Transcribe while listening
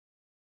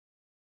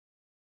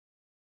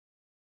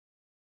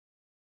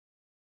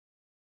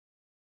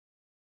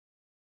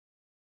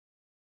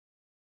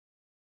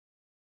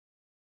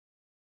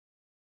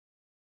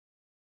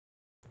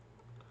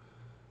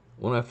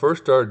When I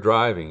first started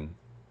driving,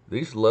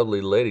 these lovely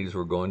ladies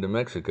were going to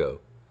Mexico.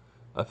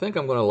 I think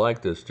I'm going to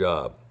like this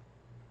job.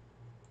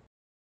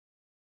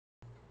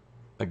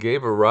 I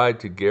gave a ride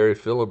to Gary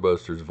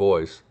Filibuster's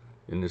voice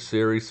in the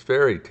series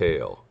Fairy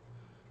Tale.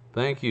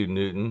 Thank you,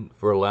 Newton,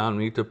 for allowing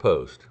me to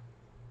post.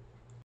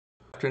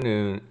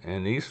 Afternoon,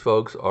 and these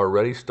folks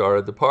already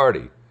started the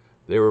party.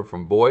 They were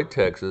from Boyd,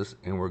 Texas,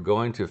 and were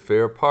going to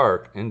Fair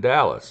Park in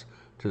Dallas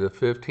to the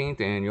 15th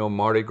annual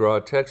Mardi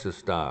Gras Texas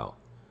style.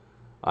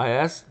 I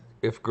asked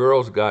if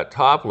girls got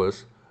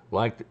topless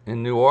like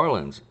in New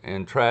Orleans,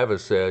 and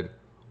Travis said,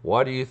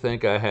 "Why do you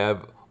think I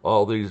have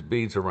all these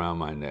beads around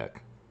my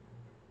neck?"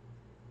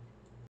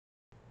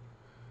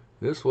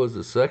 This was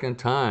the second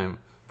time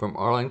from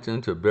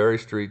Arlington to Berry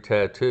Street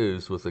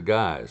tattoos with the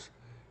guys.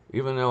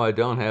 Even though I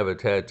don't have a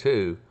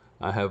tattoo,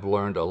 I have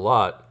learned a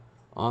lot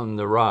on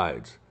the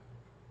rides.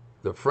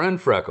 The friend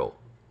freckle,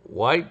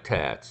 white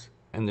tats,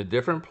 and the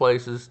different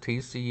places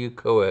TCU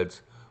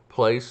co-eds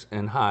place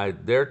and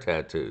hide their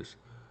tattoos.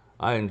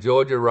 I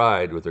enjoyed the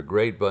ride with a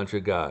great bunch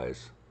of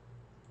guys.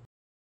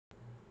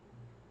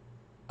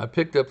 I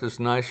picked up this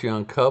nice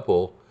young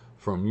couple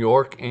from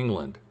York,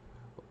 England,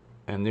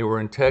 and they were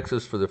in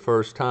Texas for the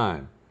first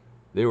time.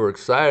 They were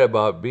excited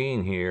about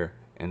being here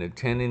and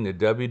attending the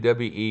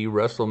WWE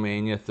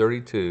WrestleMania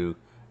 32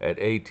 at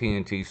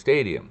AT&T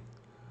Stadium.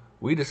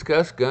 We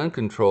discussed gun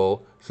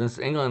control since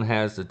England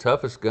has the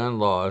toughest gun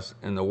laws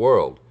in the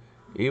world.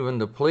 Even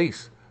the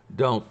police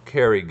don't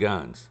carry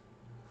guns.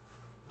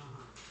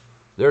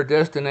 Their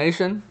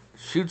destination?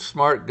 Shoot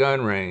Smart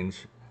Gun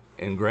Range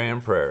in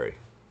Grand Prairie.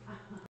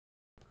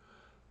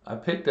 I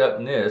picked up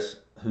Nis,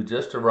 who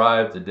just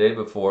arrived the day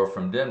before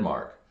from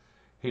Denmark.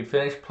 He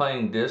finished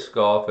playing disc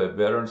golf at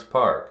Veterans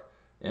Park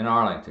in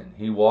Arlington.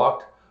 He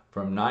walked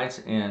from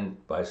Knight's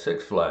End by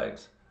Six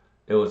Flags.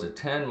 It was a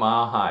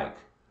 10-mile hike.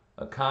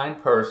 A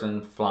kind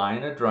person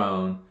flying a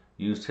drone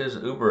used his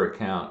Uber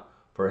account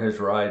for his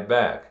ride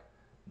back.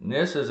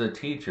 Nis is a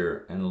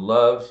teacher and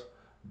loves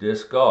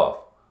disc golf.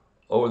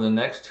 Over the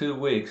next 2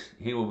 weeks,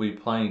 he will be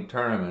playing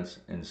tournaments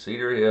in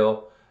Cedar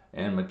Hill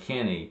and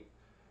McKinney.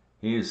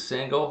 He is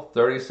single,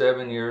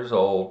 37 years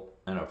old,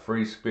 and a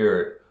free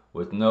spirit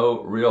with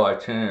no real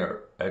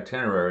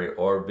itinerary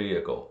or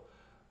vehicle.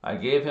 I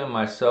gave him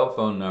my cell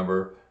phone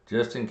number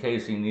just in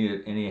case he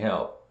needed any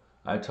help.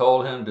 I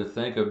told him to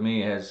think of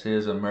me as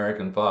his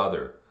American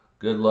father.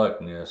 Good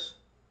luck, Nis.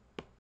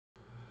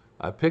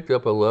 I picked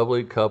up a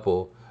lovely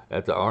couple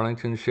at the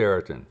Arlington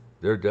Sheraton.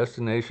 Their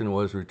destination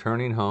was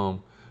returning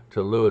home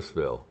to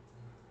Louisville.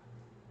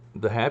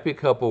 The happy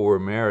couple were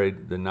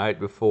married the night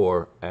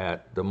before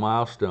at the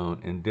Milestone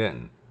in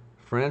Denton.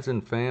 Friends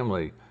and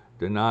family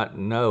did not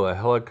know a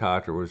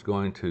helicopter was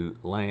going to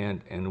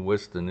land and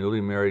whisk the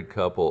newly married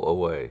couple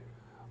away.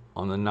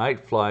 On the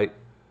night flight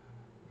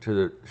to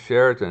the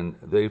Sheraton,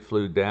 they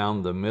flew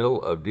down the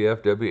middle of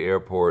DFW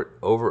Airport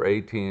over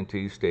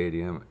AT&T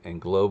Stadium and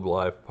Globe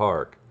Life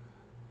Park.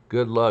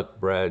 Good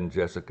luck, Brad and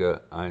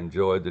Jessica. I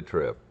enjoyed the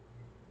trip.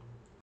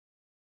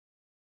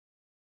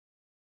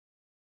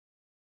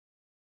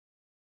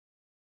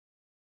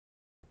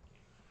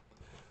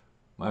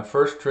 My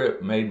first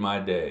trip made my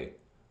day.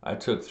 I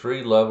took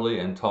 3 lovely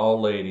and tall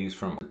ladies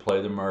from to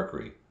play the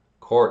Mercury.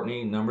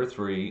 Courtney, number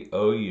 3,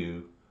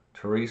 OU,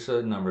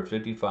 Teresa, number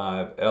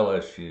 55,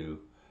 LSU,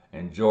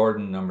 and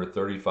Jordan, number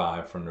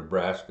 35 from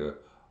Nebraska,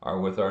 are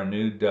with our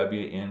new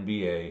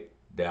WNBA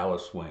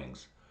Dallas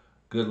Wings.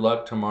 Good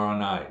luck tomorrow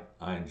night.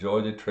 I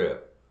enjoyed the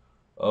trip.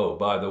 Oh,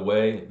 by the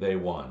way, they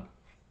won.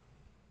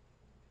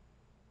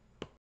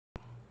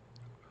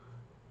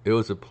 It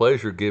was a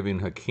pleasure giving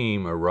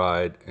Hakeem a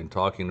ride and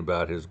talking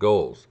about his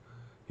goals.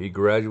 He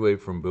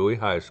graduated from Bowie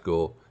High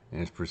School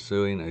and is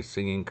pursuing a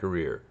singing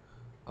career.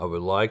 I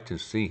would like to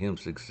see him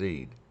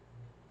succeed.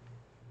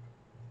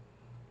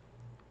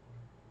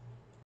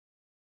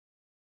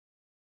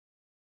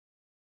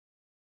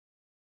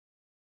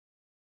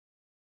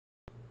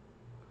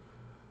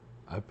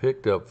 I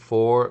picked up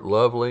 4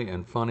 lovely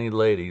and funny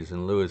ladies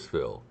in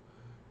Louisville.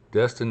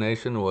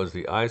 Destination was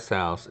the Ice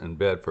House in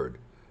Bedford.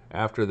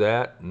 After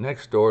that,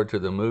 next door to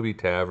the movie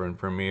tavern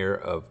premiere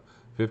of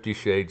 50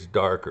 Shades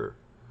Darker.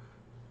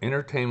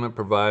 Entertainment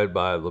provided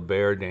by the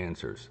Bear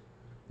Dancers.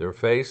 Their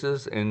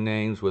faces and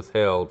names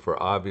withheld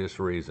for obvious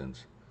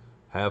reasons.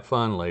 Have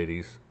fun,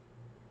 ladies.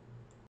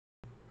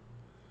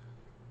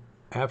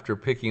 After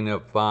picking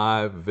up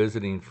 5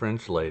 visiting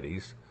French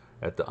ladies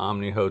at the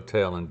Omni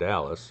Hotel in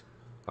Dallas,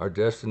 our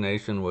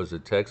destination was the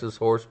Texas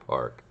Horse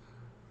Park.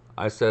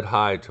 I said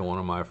hi to one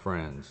of my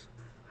friends.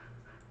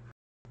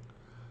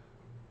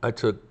 I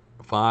took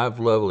 5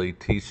 lovely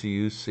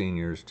TCU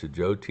seniors to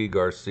Joe T.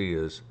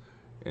 Garcia's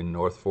in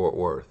North Fort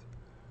Worth.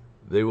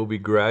 They will be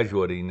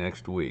graduating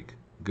next week.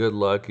 Good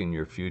luck in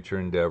your future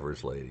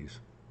endeavors, ladies.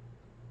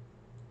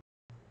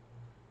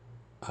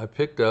 I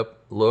picked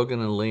up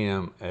Logan and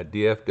Liam at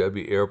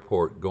DFW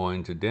Airport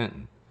going to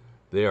Denton.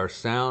 They are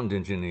sound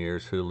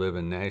engineers who live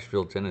in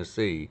Nashville,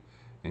 Tennessee,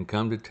 and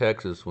come to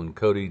Texas when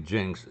Cody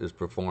Jinks is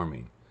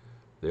performing.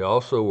 They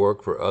also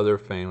work for other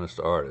famous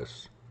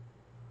artists.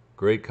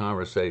 Great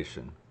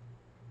conversation.